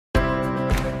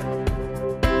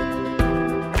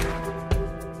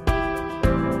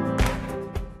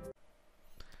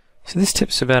So this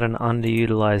tip's about an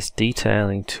underutilized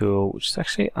detailing tool, which is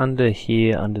actually under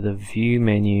here under the View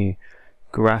menu,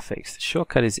 Graphics. The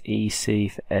shortcut is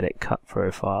EC for Edit Cut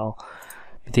Profile.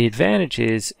 But the advantage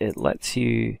is it lets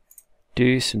you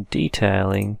do some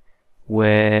detailing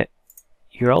where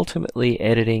you're ultimately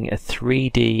editing a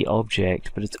 3D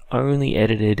object, but it's only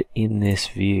edited in this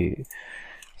view.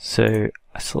 So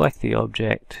I select the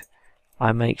object,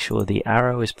 I make sure the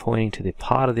arrow is pointing to the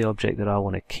part of the object that I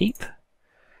want to keep,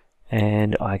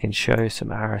 and I can show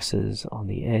some irises on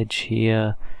the edge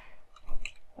here,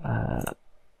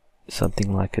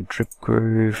 something like a drip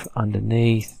groove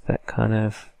underneath, that kind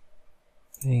of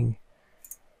thing.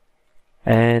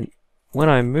 And when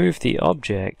I move the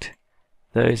object,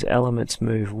 those elements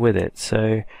move with it.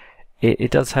 So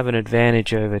it does have an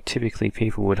advantage over, typically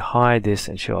people would hide this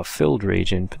and show a filled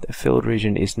region, but the filled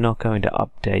region is not going to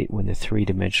update when the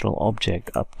three-dimensional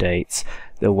object updates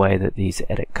the way that these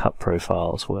edit cut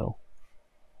profiles will.